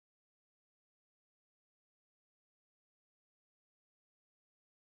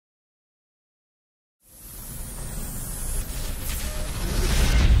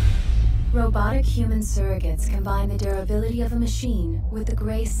Robotic human surrogates combine the durability of a machine with the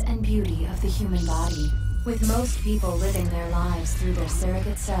grace and beauty of the human body. With most people living their lives through their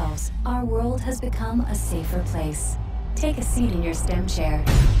surrogate selves, our world has become a safer place. Take a seat in your STEM chair,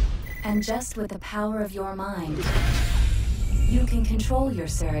 and just with the power of your mind, you can control your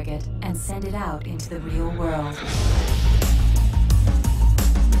surrogate and send it out into the real world.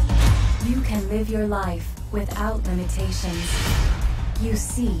 You can live your life without limitations. You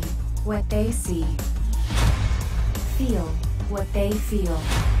see what they see, feel what they feel,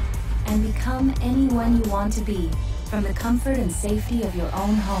 and become anyone you want to be from the comfort and safety of your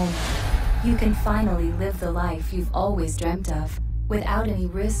own home. You can finally live the life you've always dreamt of without any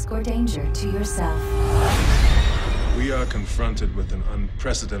risk or danger to yourself. We are confronted with an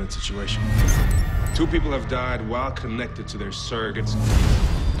unprecedented situation. 2 people have died while connected to their surrogates.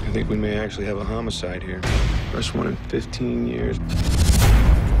 I think we may actually have a homicide here. First one in 15 years.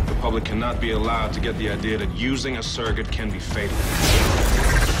 The public cannot be allowed to get the idea that using a surrogate can be fatal.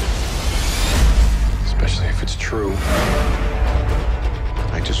 Especially if it's true.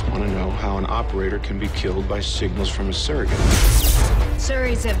 I just want to know how an operator can be killed by signals from a surrogate.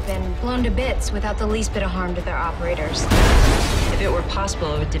 Surrogates have been blown to bits without the least bit of harm to their operators. If it were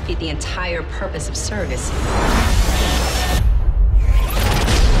possible, it would defeat the entire purpose of surrogacy.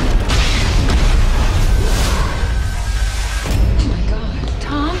 Oh my God,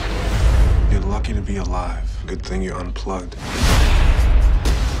 Tom? You're lucky to be alive. Good thing you unplugged.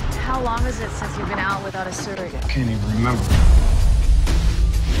 How long is it since you've been out without a surrogate? Can't even remember.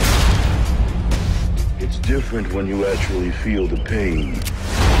 It's different when you actually feel the pain.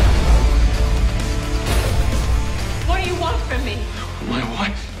 What do you want from me? My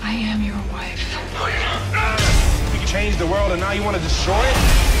wife. I am your wife. No, you're not. You changed the world and now you want to destroy it?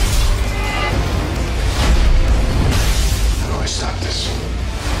 How do I stop this?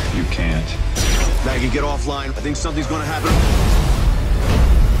 You can't. Maggie, get offline. I think something's gonna happen.